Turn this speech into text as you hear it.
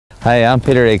Hi, I'm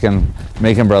Peter Eakin from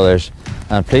Eakin Brothers,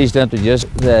 and pleased to introduce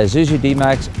the Isuzu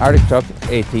D-Max Arctic Truck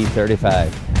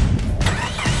AT35.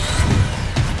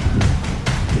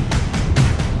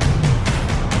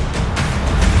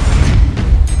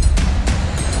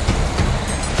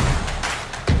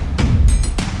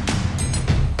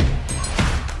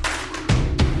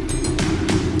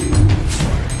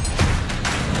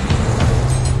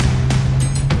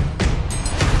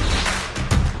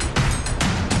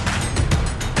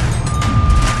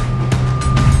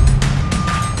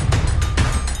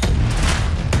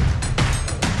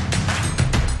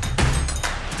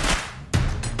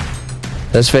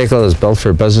 This vehicle is built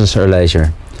for business or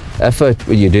leisure. If what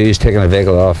you do is taking a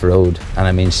vehicle off-road, and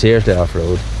I mean seriously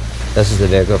off-road, this is the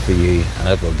vehicle for you, and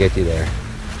it will get you there.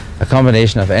 A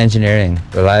combination of engineering,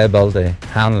 reliability,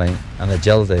 handling and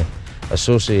agility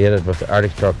associated with the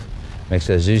Arctic truck makes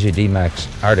the Isuzu D-Max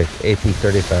Arctic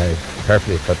AT35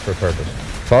 perfectly fit for purpose.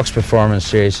 Fox Performance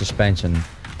Series suspension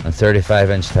and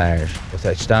 35-inch tyres with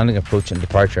outstanding approach and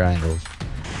departure angles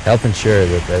help ensure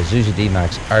that the Isuzu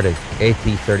D-Max Arctic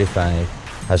AT35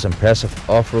 has impressive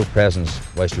off-road presence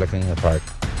whilst looking the part.